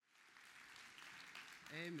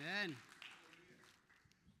Amen.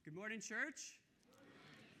 Good morning, church.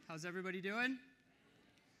 How's everybody doing?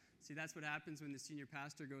 See, that's what happens when the senior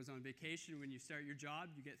pastor goes on vacation. When you start your job,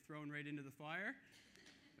 you get thrown right into the fire.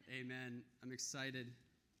 But amen. I'm excited.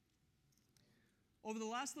 Over the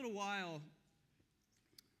last little while,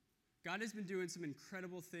 God has been doing some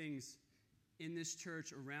incredible things in this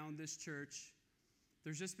church, around this church.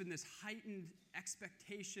 There's just been this heightened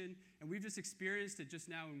expectation, and we've just experienced it just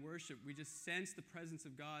now in worship. We just sense the presence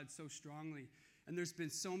of God so strongly. And there's been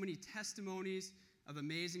so many testimonies of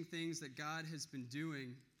amazing things that God has been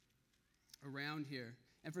doing around here.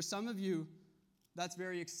 And for some of you, that's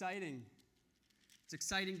very exciting. It's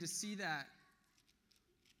exciting to see that.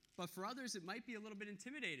 But for others, it might be a little bit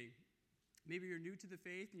intimidating. Maybe you're new to the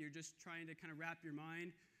faith and you're just trying to kind of wrap your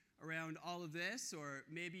mind around all of this, or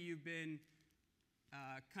maybe you've been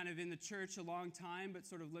kind of in the church a long time, but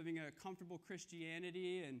sort of living a comfortable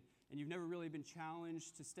Christianity, and you've never really been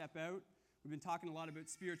challenged to step out. We've been talking a lot about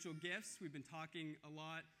spiritual gifts. We've been talking a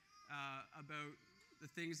lot about the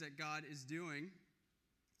things that God is doing.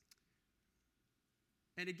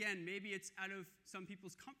 And again, maybe it's out of some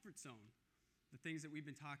people's comfort zone, the things that we've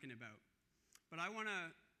been talking about. But I want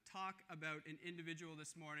to talk about an individual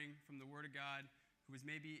this morning from the Word of God who was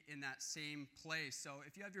maybe in that same place. So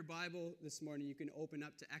if you have your Bible this morning, you can open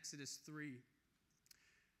up to Exodus 3.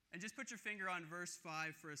 And just put your finger on verse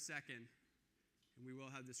 5 for a second. And we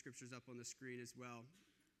will have the scriptures up on the screen as well.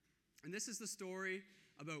 And this is the story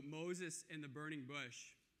about Moses and the burning bush.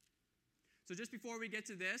 So just before we get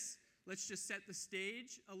to this, let's just set the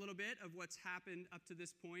stage a little bit of what's happened up to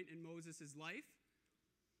this point in Moses' life.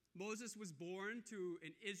 Moses was born to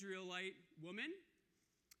an Israelite woman.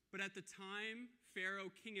 But at the time,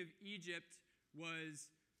 Pharaoh, king of Egypt, was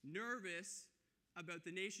nervous about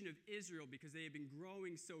the nation of Israel because they had been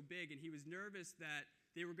growing so big, and he was nervous that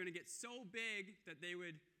they were going to get so big that they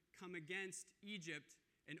would come against Egypt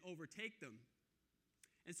and overtake them.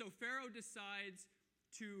 And so Pharaoh decides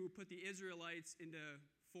to put the Israelites into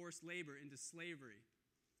forced labor, into slavery.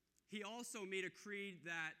 He also made a decree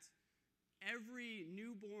that every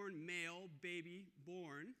newborn male baby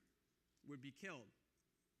born would be killed.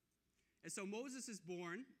 And so Moses is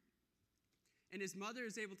born, and his mother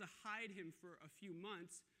is able to hide him for a few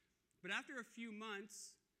months. But after a few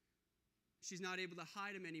months, she's not able to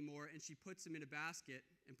hide him anymore, and she puts him in a basket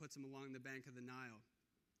and puts him along the bank of the Nile.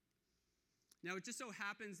 Now, it just so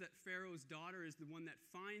happens that Pharaoh's daughter is the one that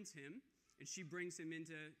finds him, and she brings him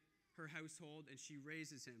into her household, and she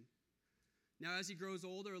raises him. Now, as he grows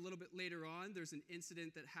older, a little bit later on, there's an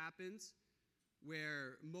incident that happens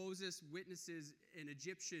where Moses witnesses an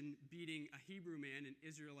Egyptian beating a Hebrew man, an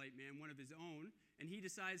Israelite man, one of his own, and he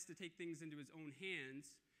decides to take things into his own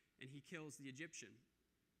hands, and he kills the Egyptian.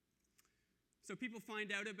 So people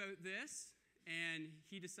find out about this, and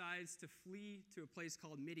he decides to flee to a place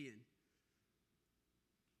called Midian.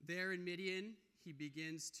 There in Midian, he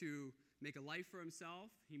begins to make a life for himself.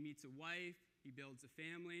 He meets a wife, he builds a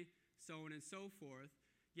family, so on and so forth.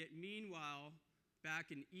 Yet meanwhile,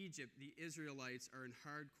 back in Egypt, the Israelites are in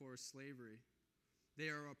hardcore slavery. They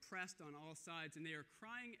are oppressed on all sides, and they are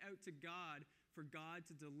crying out to God for God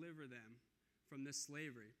to deliver them from this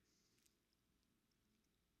slavery.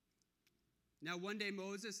 Now, one day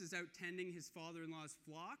Moses is out tending his father-in-law's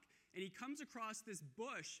flock, and he comes across this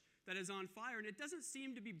bush that is on fire, and it doesn't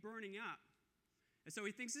seem to be burning up. And so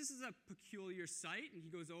he thinks this is a peculiar sight, and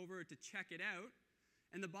he goes over to check it out.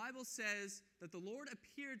 And the Bible says that the Lord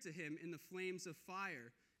appeared to him in the flames of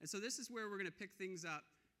fire. And so this is where we're going to pick things up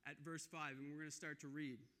at verse 5, and we're going to start to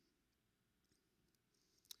read.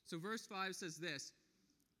 So verse 5 says this: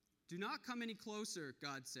 "Do not come any closer,"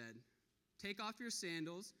 God said. "Take off your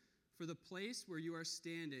sandals, for the place where you are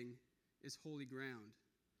standing is holy ground."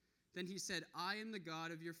 Then he said, "I am the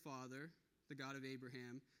God of your father, the God of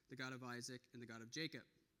Abraham, the God of Isaac, and the God of Jacob."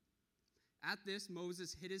 At this,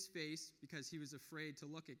 Moses hid his face because he was afraid to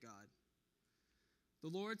look at God. The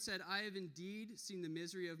Lord said, "I have indeed seen the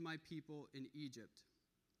misery of my people in Egypt.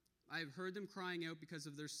 I have heard them crying out because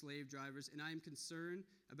of their slave drivers, and I am concerned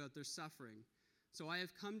about their suffering. So I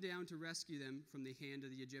have come down to rescue them from the hand of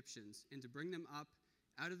the Egyptians, and to bring them up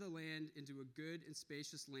out of the land into a good and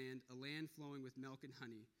spacious land, a land flowing with milk and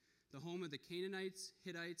honey, the home of the Canaanites,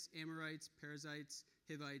 Hittites, Amorites, Perizzites,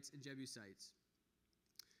 Hivites, and Jebusites.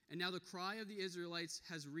 And now the cry of the Israelites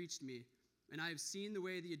has reached me, and I have seen the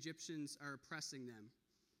way the Egyptians are oppressing them."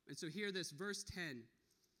 And so hear this, verse 10.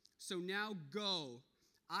 "So now go,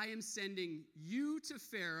 I am sending you to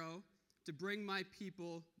Pharaoh to bring my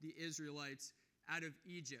people, the Israelites, out of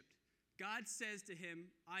Egypt." God says to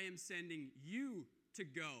him, "I am sending you to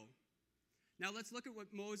go." Now let's look at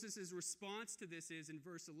what Moses' response to this is in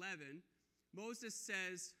verse 11. Moses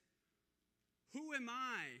says, "Who am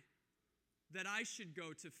I that I should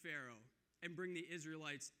go to Pharaoh and bring the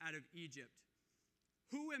Israelites out of Egypt?"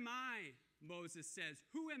 Who am I? Moses says.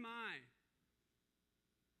 Who am I?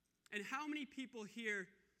 And how many people here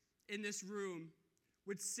in this room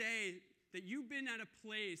would say that you've been at a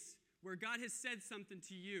place where God has said something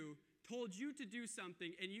to you, told you to do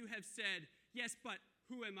something, and you have said, "Yes, but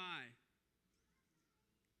who am I?"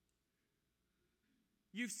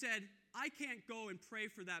 You've said, "I can't go and pray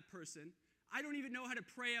for that person. I don't even know how to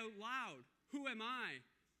pray out loud. Who am I?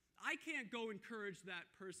 I can't go encourage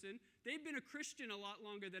that person. They've been a Christian a lot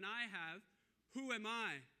longer than I have. Who am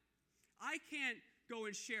I? I can't go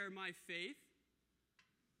and share my faith.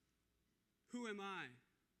 Who am I?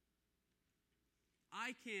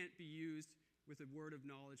 I can't be used with a word of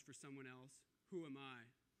knowledge for someone else. Who am I?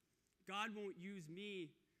 God won't use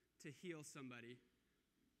me to heal somebody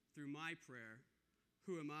through my prayer.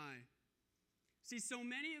 Who am I?" See, so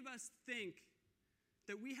many of us think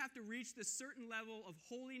that we have to reach this certain level of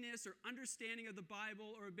holiness or understanding of the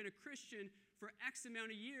Bible or have been a Christian for X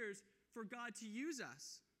amount of years for God to use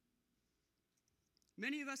us.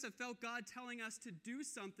 Many of us have felt God telling us to do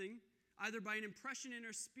something, either by an impression in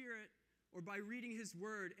our spirit or by reading his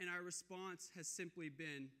word, and our response has simply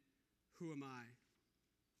been, "Who am I?"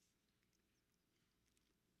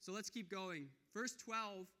 So let's keep going. Verse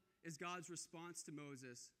 12 is God's response to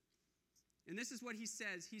Moses. And this is what he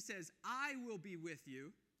says. He says, "I will be with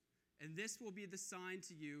you, and this will be the sign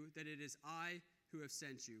to you that it is I who have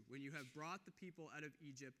sent you. When you have brought the people out of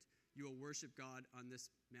Egypt, you will worship God on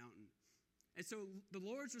this mountain." And so the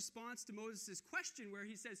Lord's response to Moses' question where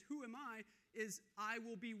he says, "Who am I?" is, "I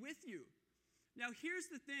will be with you." Now here's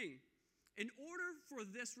the thing. In order for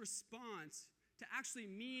this response to actually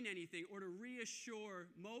mean anything or to reassure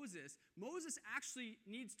Moses, Moses actually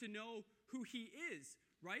needs to know who he is,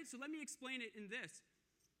 right? So let me explain it in this.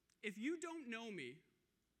 If you don't know me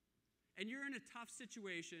and you're in a tough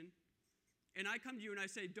situation and I come to you and I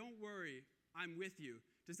say, "Don't worry, I'm with you,"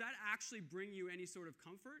 does that actually bring you any sort of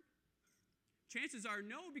comfort? Chances are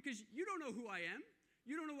no, because you don't know who I am.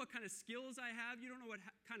 You don't know what kind of skills I have. You don't know what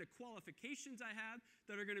kind of qualifications I have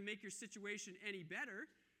that are going to make your situation any better.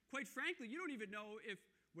 Quite frankly, you don't even know if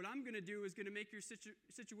what I'm going to do is going to make your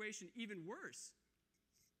situation even worse.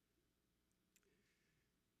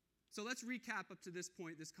 So let's recap up to this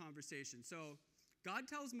point, this conversation. So God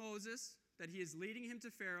tells Moses that he is leading him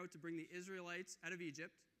to Pharaoh to bring the Israelites out of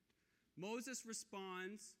Egypt. Moses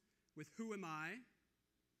responds with, "Who am I?"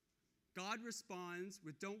 God responds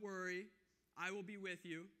with, "Don't worry, I will be with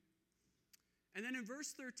you." And then in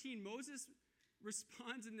verse 13, Moses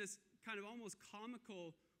responds in this kind of almost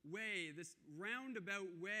comical way, this roundabout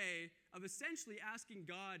way of essentially asking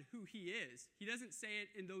God who he is. He doesn't say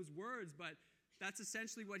it in those words, but that's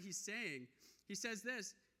essentially what he's saying. He says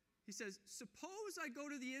this. He says, "Suppose I go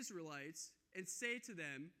to the Israelites and say to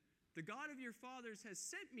them, 'The God of your fathers has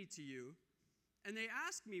sent me to you,' and they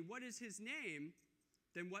ask me, 'What is his name?'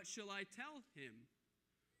 then what shall I tell him?"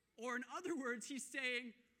 Or in other words, he's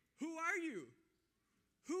saying, "Who are you?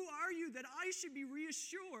 Who are you that I should be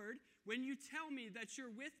reassured when you tell me that you're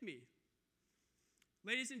with me?"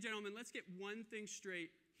 Ladies and gentlemen, let's get one thing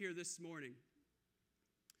straight here this morning.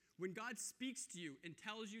 When God speaks to you and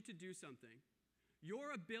tells you to do something,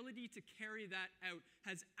 your ability to carry that out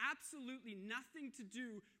has absolutely nothing to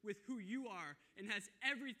do with who you are and has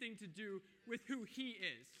everything to do with who he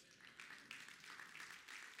is.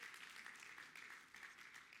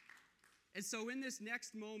 And so in this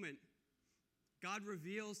next moment, God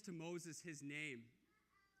reveals to Moses his name.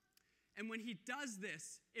 And when he does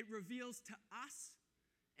this, it reveals to us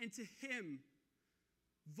and to him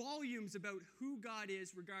volumes about who God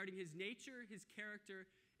is regarding his nature, his character,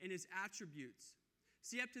 and his attributes.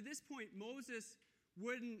 See, up to this point, Moses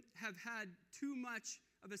wouldn't have had too much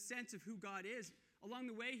of a sense of who God is. Along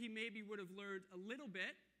the way, he maybe would have learned a little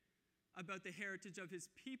bit about the heritage of his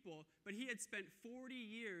people, but he had spent 40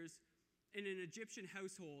 years in an Egyptian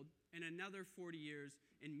household and another 40 years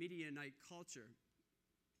in Midianite culture.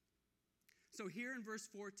 So here in verse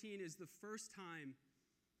 14 is the first time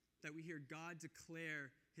that we hear God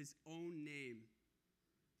declare his own name.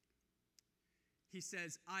 He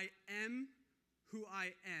says, "I am who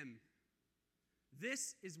I am.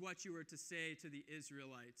 This is what you are to say to the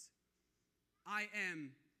Israelites. I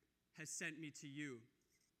am has sent me to you."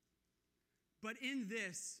 But in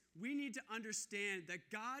this, we need to understand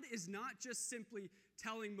that God is not just simply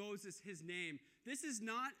telling Moses his name. This is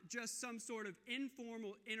not just some sort of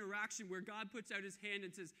informal interaction where God puts out his hand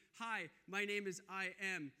and says, "Hi, my name is I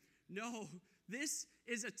am." No, this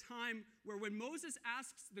is a time where when Moses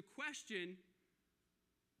asks the question,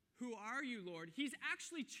 "Who are you, Lord?" he's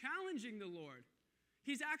actually challenging the Lord.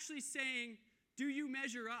 He's actually saying, "Do you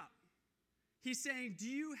measure up?" He's saying, "Do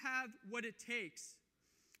you have what it takes?"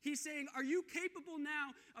 He's saying, "Are you capable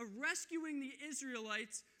now of rescuing the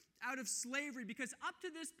Israelites out of slavery? Because up to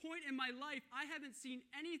this point in my life, I haven't seen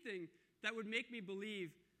anything that would make me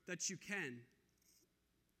believe that you can."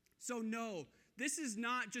 So no, this is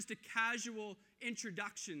not just a casual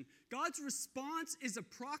introduction. God's response is a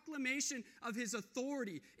proclamation of his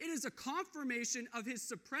authority. It is a confirmation of his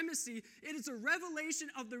supremacy. It is a revelation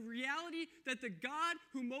of the reality that the God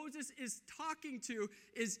who Moses is talking to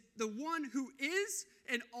is the one who is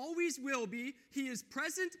and always will be. He is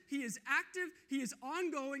present, he is active, he is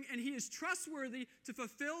ongoing, and he is trustworthy to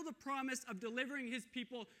fulfill the promise of delivering his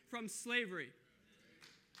people from slavery.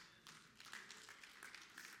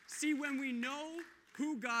 See, when we know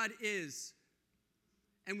who God is,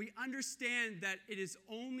 and we understand that it is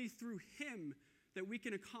only through him that we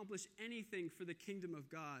can accomplish anything for the kingdom of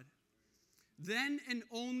God, then and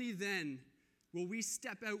only then will we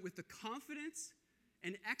step out with the confidence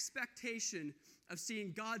and expectation of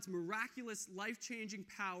seeing God's miraculous, life-changing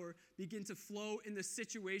power begin to flow in the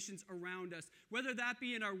situations around us, whether that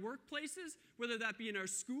be in our workplaces, whether that be in our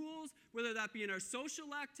schools, whether that be in our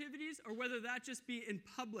social activities, or whether that just be in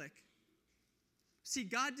public. See,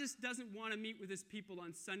 God just doesn't want to meet with his people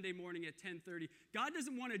on Sunday morning at 10:30. God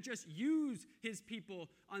doesn't want to just use his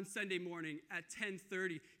people on Sunday morning at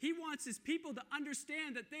 10:30. He wants his people to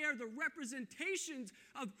understand that they are the representations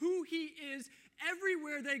of who he is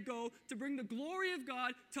everywhere they go to bring the glory of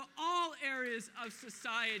God to all areas of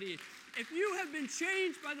society. If you have been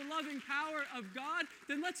changed by the loving power of God,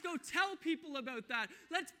 then let's go tell people about that.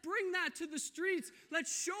 Let's bring that to the streets.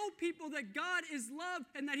 Let's show people that God is love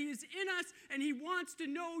and that he is in us and he wants to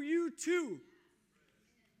know you too.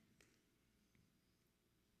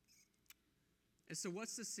 And so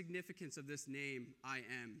what's the significance of this name, I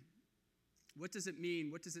am? What does it mean?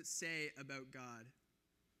 What does it say about God?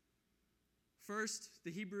 First,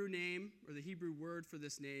 the Hebrew name, or the Hebrew word for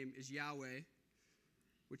this name, is Yahweh,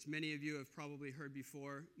 which many of you have probably heard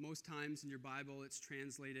before. Most times in your Bible, it's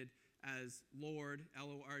translated as Lord,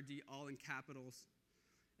 L-O-R-D, all in capitals.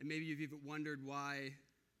 And maybe you've even wondered why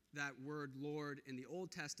that word Lord in the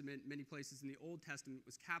Old Testament, many places in the Old Testament,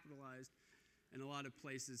 was capitalized, and a lot of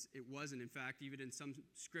places it wasn't. In fact, even in some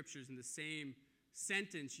scriptures in the same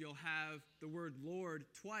sentence, you'll have the word Lord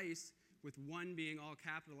twice, with one being all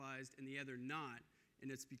capitalized and the other not.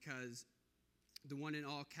 And it's because the one in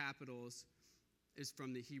all capitals is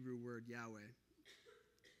from the Hebrew word Yahweh.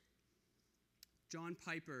 John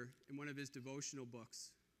Piper, in one of his devotional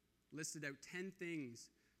books, listed out 10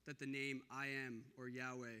 things that the name I am, or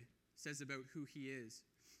Yahweh, says about who he is.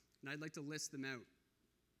 And I'd like to list them out.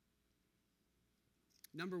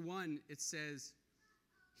 Number 1, it says,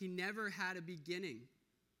 he never had a beginning.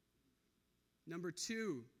 Number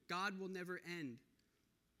 2, God will never end.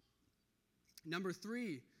 Number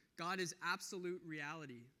 3, God is absolute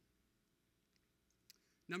reality.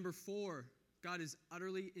 Number 4, God is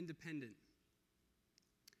utterly independent.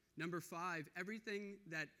 Number 5, everything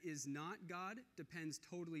that is not God depends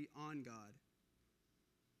totally on God.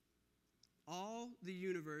 All the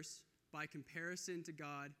universe, by comparison to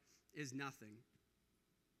God, is nothing.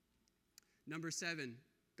 Number 7,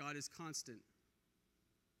 God is constant.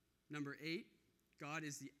 Number 8, God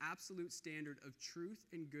is the absolute standard of truth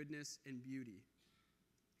and goodness and beauty.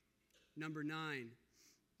 Number 9,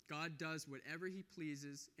 God does whatever he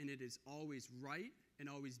pleases, and it is always right and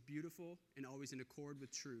always beautiful and always in accord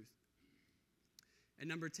with truth. And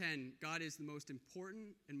number 10, God is the most important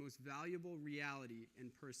and most valuable reality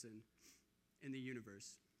and person in the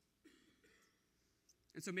universe.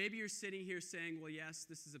 And so maybe you're sitting here saying, well, yes,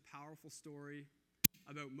 this is a powerful story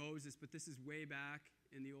about Moses, but this is way back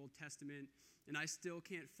in the Old Testament, and I still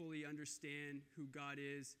can't fully understand who God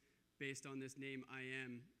is based on this name, I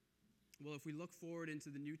am. Well, if we look forward into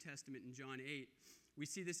the New Testament in John 8, we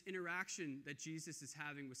see this interaction that Jesus is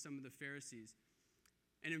having with some of the Pharisees.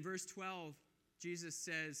 And in verse 12, Jesus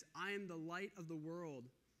says, I am the light of the world.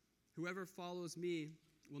 Whoever follows me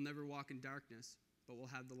will never walk in darkness, but will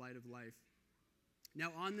have the light of life.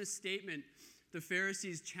 Now, on this statement, the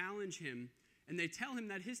Pharisees challenge him, and they tell him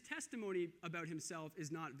that his testimony about himself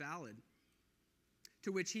is not valid.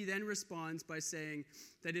 To which he then responds by saying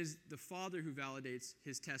that it is the Father who validates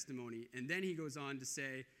his testimony. And then he goes on to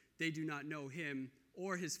say, they do not know him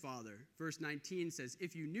or his Father. Verse 19 says,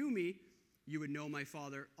 if you knew me, you would know my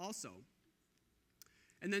Father also.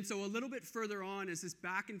 And then so a little bit further on, as this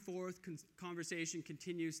back and forth conversation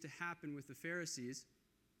continues to happen with the Pharisees,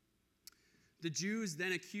 The Jews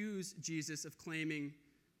then accuse Jesus of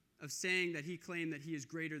saying that he claimed that he is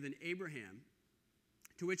greater than Abraham,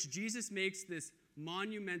 to which Jesus makes this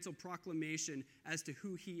monumental proclamation as to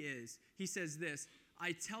who he is. He says this,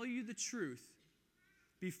 "I tell you the truth,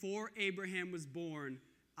 before Abraham was born,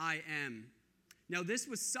 I am." Now, this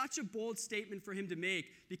was such a bold statement for him to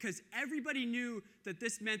make because everybody knew that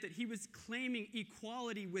this meant that he was claiming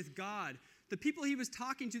equality with God. The people he was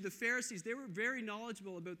talking to, the Pharisees, they were very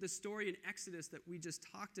knowledgeable about the story in Exodus that we just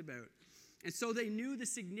talked about. And so they knew the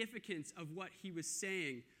significance of what he was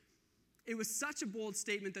saying. It was such a bold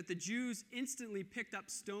statement that the Jews instantly picked up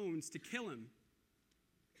stones to kill him.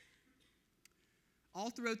 All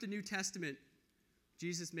throughout the New Testament,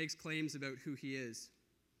 Jesus makes claims about who he is,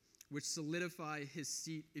 which solidify his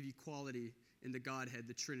seat of equality in the Godhead,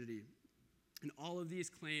 the Trinity. And all of these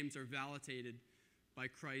claims are validated by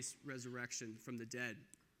Christ's resurrection from the dead.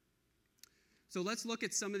 So let's look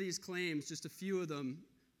at some of these claims, just a few of them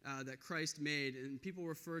that Christ made, and people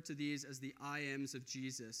refer to these as the I ams of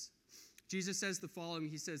Jesus. Jesus says the following.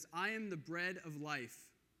 He says, "I am the bread of life.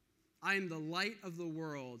 I am the light of the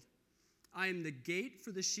world. I am the gate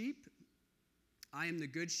for the sheep. I am the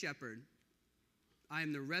good shepherd. I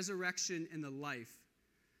am the resurrection and the life.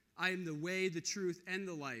 I am the way, the truth, and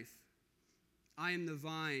the life. I am the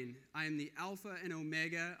vine. I am the Alpha and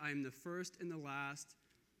Omega. I am the first and the last.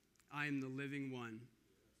 I am the living one."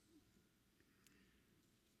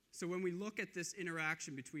 So when we look at this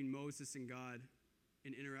interaction between Moses and God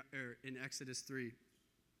in Exodus 3,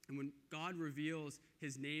 and when God reveals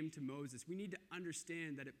his name to Moses, we need to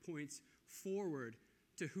understand that it points forward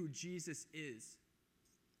to who Jesus is.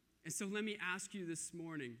 And so let me ask you this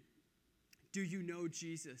morning, do you know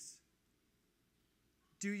Jesus?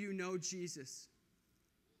 Do you know Jesus?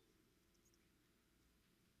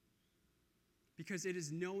 Because it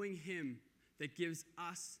is knowing him that gives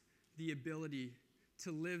us the ability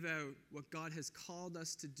to live out what God has called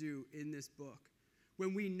us to do in this book.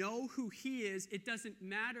 When we know who he is, it doesn't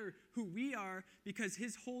matter who we are because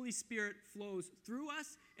his Holy Spirit flows through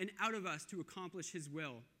us and out of us to accomplish his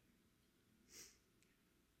will.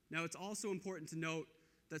 Now, it's also important to note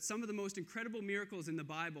that some of the most incredible miracles in the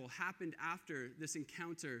Bible happened after this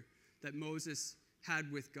encounter that Moses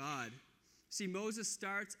had with God. See, Moses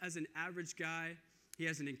starts as an average guy. He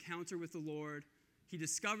has an encounter with the Lord. He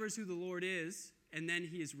discovers who the Lord is, and then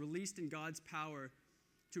he is released in God's power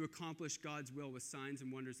to accomplish God's will with signs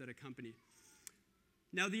and wonders that accompany.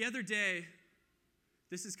 Now, the other day,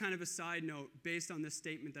 this is kind of a side note based on this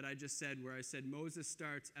statement that I just said, where I said Moses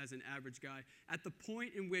starts as an average guy. At the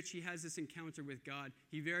point in which he has this encounter with God,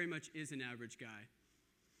 he very much is an average guy.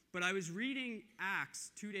 But I was reading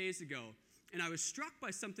Acts 2 days ago, and I was struck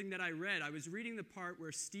by something that I read. I was reading the part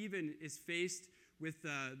where Stephen is faced with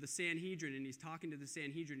the Sanhedrin, and he's talking to the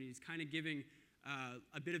Sanhedrin, and he's kind of giving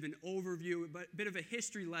a bit of an overview, a bit of a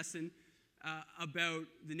history lesson about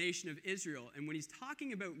the nation of Israel. And when he's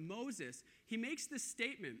talking about Moses, he makes this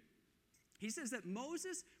statement. He says that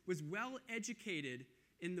Moses was well educated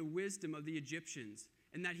in the wisdom of the Egyptians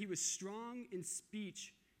and that he was strong in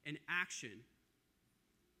speech and action.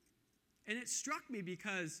 And it struck me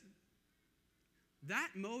because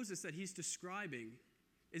that Moses that he's describing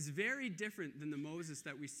is very different than the Moses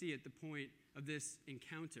that we see at the point of this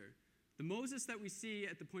encounter. The Moses that we see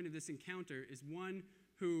at the point of this encounter is one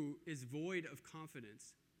who is void of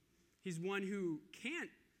confidence. He's one who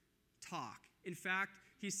can't talk. In fact,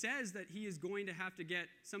 he says that he is going to have to get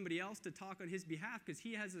somebody else to talk on his behalf because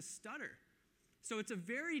he has a stutter. So it's a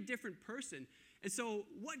very different person. And so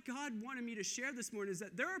what God wanted me to share this morning is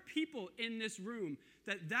that there are people in this room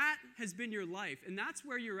that has been your life. And that's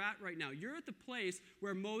where you're at right now. You're at the place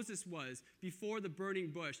where Moses was before the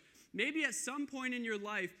burning bush. Maybe at some point in your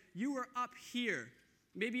life, you were up here.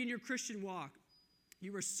 Maybe in your Christian walk.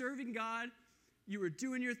 You were serving God. You were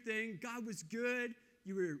doing your thing. God was good.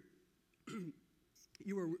 You were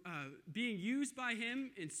being used by him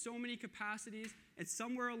in so many capacities. And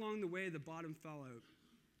somewhere along the way, the bottom fell out.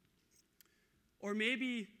 Or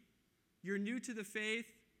maybe you're new to the faith,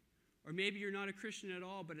 or maybe you're not a Christian at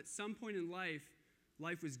all, but at some point in life,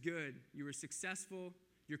 life was good. You were successful.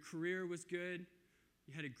 Your career was good.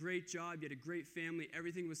 You had a great job. You had a great family.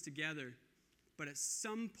 Everything was together. But at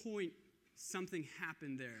some point, something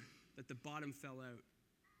happened there that the bottom fell out.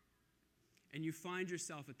 And you find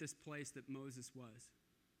yourself at this place that Moses was.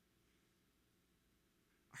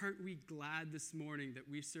 Aren't we glad this morning that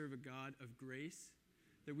we serve a God of grace?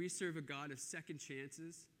 That we serve a God of second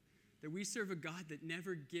chances, that we serve a God that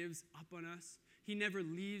never gives up on us. He never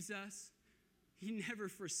leaves us. He never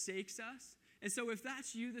forsakes us. And so if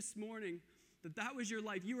that's you this morning, that was your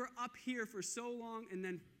life. You were up here for so long, and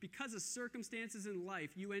then because of circumstances in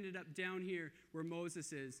life, you ended up down here where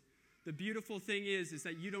Moses is. The beautiful thing is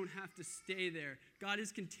that you don't have to stay there. God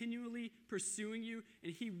is continually pursuing you,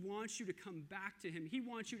 and he wants you to come back to him. He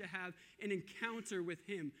wants you to have an encounter with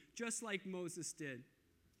him, just like Moses did.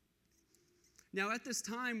 Now, at this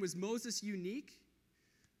time, was Moses unique?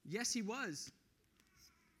 Yes, he was.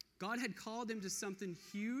 God had called him to something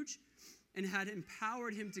huge and had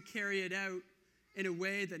empowered him to carry it out in a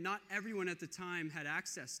way that not everyone at the time had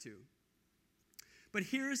access to. But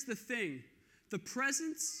here's the thing. The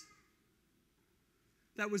presence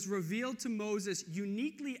that was revealed to Moses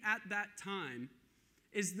uniquely at that time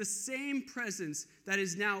is the same presence that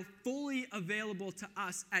is now fully available to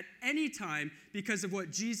us at any time because of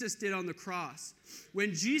what Jesus did on the cross.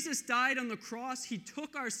 When Jesus died on the cross, he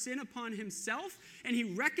took our sin upon himself and he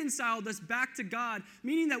reconciled us back to God,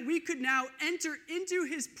 meaning that we could now enter into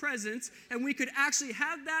his presence and we could actually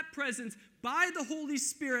have that presence by the Holy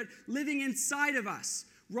Spirit living inside of us.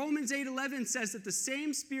 Romans 8:11 says that the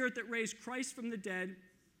same Spirit that raised Christ from the dead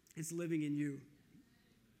is living in you.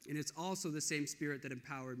 And it's also the same Spirit that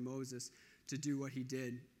empowered Moses to do what he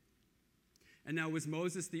did. And now, was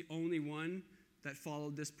Moses the only one that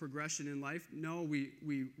followed this progression in life? No, we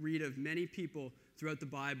read of many people throughout the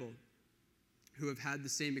Bible who have had the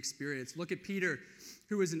same experience. Look at Peter,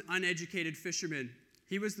 who was an uneducated fisherman.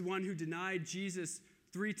 He was the one who denied Jesus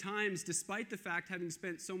 3 times, despite the fact having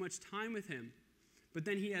spent so much time with him. But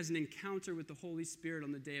then he has an encounter with the Holy Spirit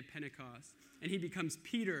on the day of Pentecost. And he becomes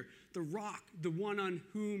Peter, the rock, the one on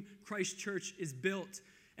whom Christ's church is built.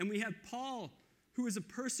 And we have Paul, who is a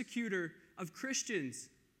persecutor of Christians.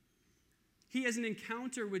 He has an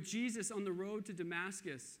encounter with Jesus on the road to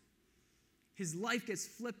Damascus. His life gets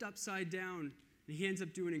flipped upside down, and he ends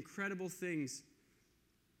up doing incredible things.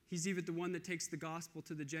 He's even the one that takes the gospel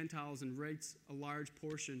to the Gentiles and writes a large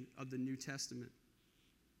portion of the New Testament.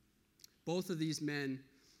 Both of these men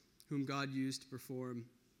whom God used to perform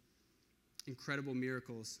incredible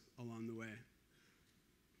miracles along the way.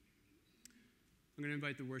 I'm going to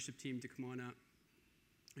invite the worship team to come on up.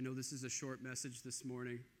 I know this is a short message this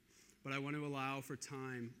morning, but I want to allow for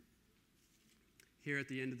time here at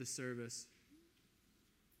the end of the service.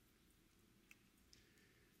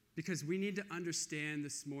 Because we need to understand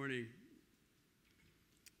this morning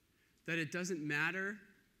that it doesn't matter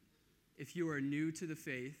if you are new to the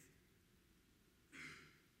faith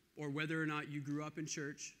or whether or not you grew up in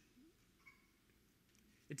church.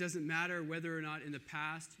 It doesn't matter whether or not in the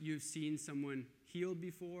past you've seen someone healed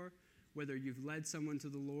before, whether you've led someone to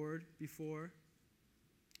the Lord before.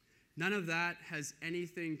 None of that has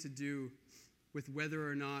anything to do with whether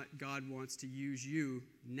or not God wants to use you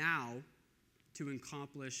now to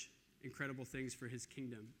accomplish incredible things for his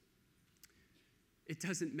kingdom. It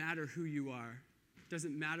doesn't matter who you are. It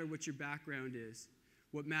doesn't matter what your background is.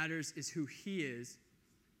 What matters is who he is,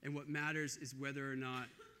 and what matters is whether or not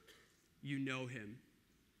you know him.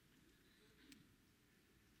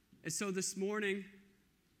 And so this morning,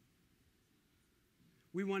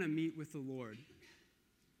 we want to meet with the Lord.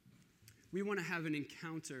 We want to have an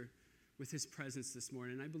encounter with his presence this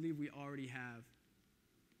morning, and I believe we already have.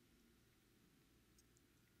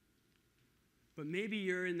 But maybe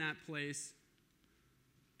you're in that place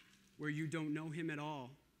where you don't know him at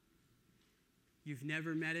all. You've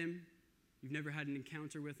never met him. You've never had an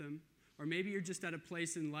encounter with him. Or maybe you're just at a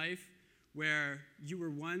place in life where you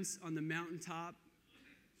were once on the mountaintop.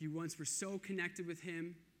 You once were so connected with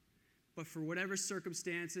him, but for whatever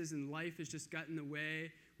circumstances in life has just gotten in the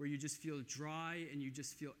way, where you just feel dry and you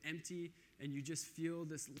just feel empty and you just feel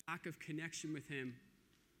this lack of connection with him.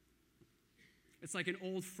 It's like an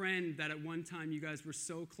old friend that at one time you guys were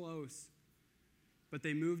so close, but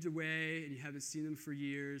they moved away and you haven't seen them for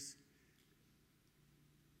years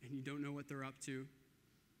and you don't know what they're up to.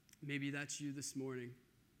 Maybe that's you this morning.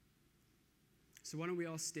 So why don't we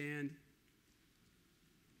all stand?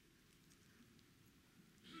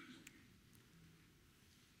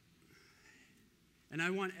 And I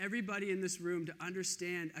want everybody in this room to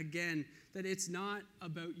understand, again, that it's not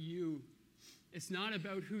about you. It's not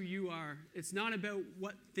about who you are. It's not about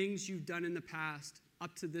what things you've done in the past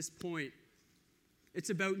up to this point. It's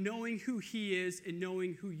about knowing who he is and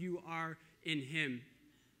knowing who you are in him.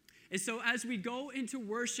 And so as we go into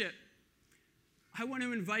worship, I want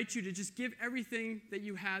to invite you to just give everything that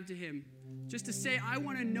you have to him. Just to say, I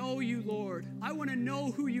want to know you, Lord. I want to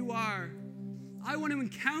know who you are. I want to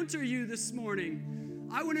encounter you this morning.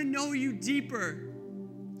 I want to know you deeper.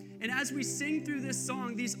 And as we sing through this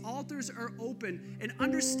song, these altars are open. And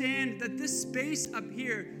understand that this space up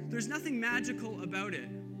here, there's nothing magical about it.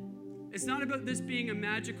 It's not about this being a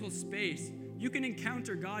magical space. You can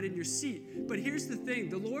encounter God in your seat. But here's the thing.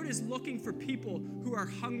 The Lord is looking for people who are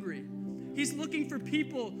hungry. He's looking for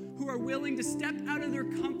people who are willing to step out of their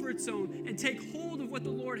comfort zone and take hold of what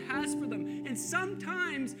the Lord has for them. And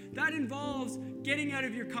sometimes that involves getting out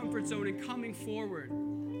of your comfort zone and coming forward.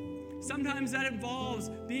 Sometimes that involves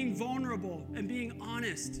being vulnerable and being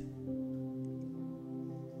honest.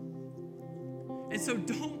 And so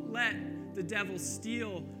don't let the devil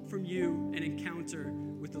steal from you an encounter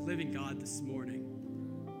with the living God this morning.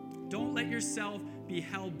 Don't let yourself be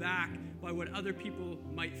held back by what other people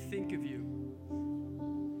might think of you.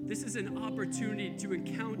 This is an opportunity to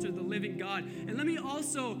encounter the living God. And let me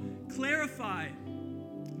also clarify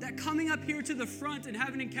that coming up here to the front and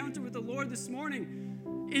having an encounter with the Lord this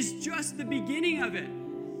morning is just the beginning of it.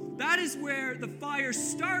 That is where the fire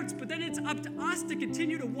starts, but then it's up to us to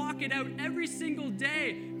continue to walk it out every single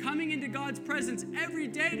day, coming into God's presence every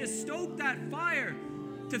day to stoke that fire,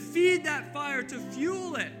 to feed that fire, to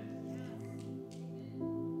fuel it.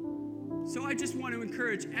 So I just want to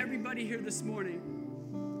encourage everybody here this morning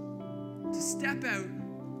to step out.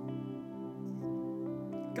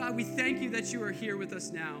 God, we thank you that you are here with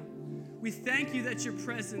us now. We thank you that your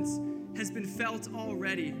presence has been felt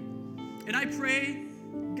already. And I pray,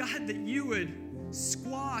 God, that you would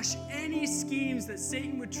squash any schemes that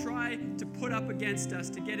Satan would try to put up against us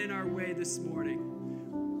to get in our way this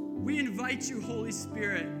morning. We invite you, Holy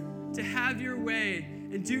Spirit, to have your way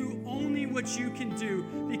and do only what you can do,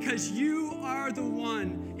 because you are the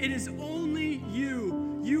one. It is only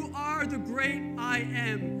you. You are the great I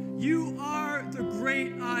am. You are the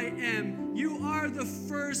great I am. You are the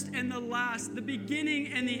first and the last, the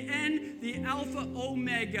beginning and the end, the Alpha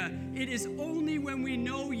Omega. It is only when we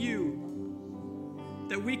know you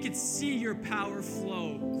that we could see your power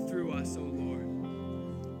flow through us, oh Lord.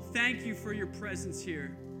 Thank you for your presence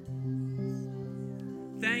here.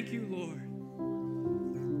 Thank you, Lord.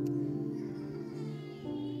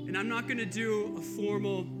 And I'm not going to do a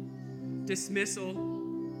formal dismissal.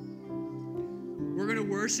 We're going to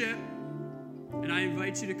worship, and I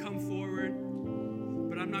invite you to come forward,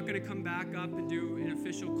 but I'm not going to come back up and do an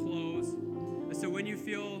official close. So when you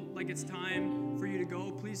feel like it's time for you to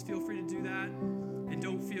go, please feel free to do that, and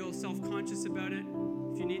don't feel self-conscious about it.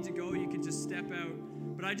 If you need to go, you can just step out.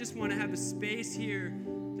 But I just want to have a space here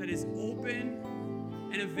that is open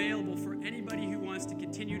and available for anybody who wants to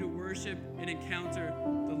continue to worship and encounter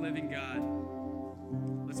the living God.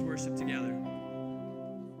 Let's worship together.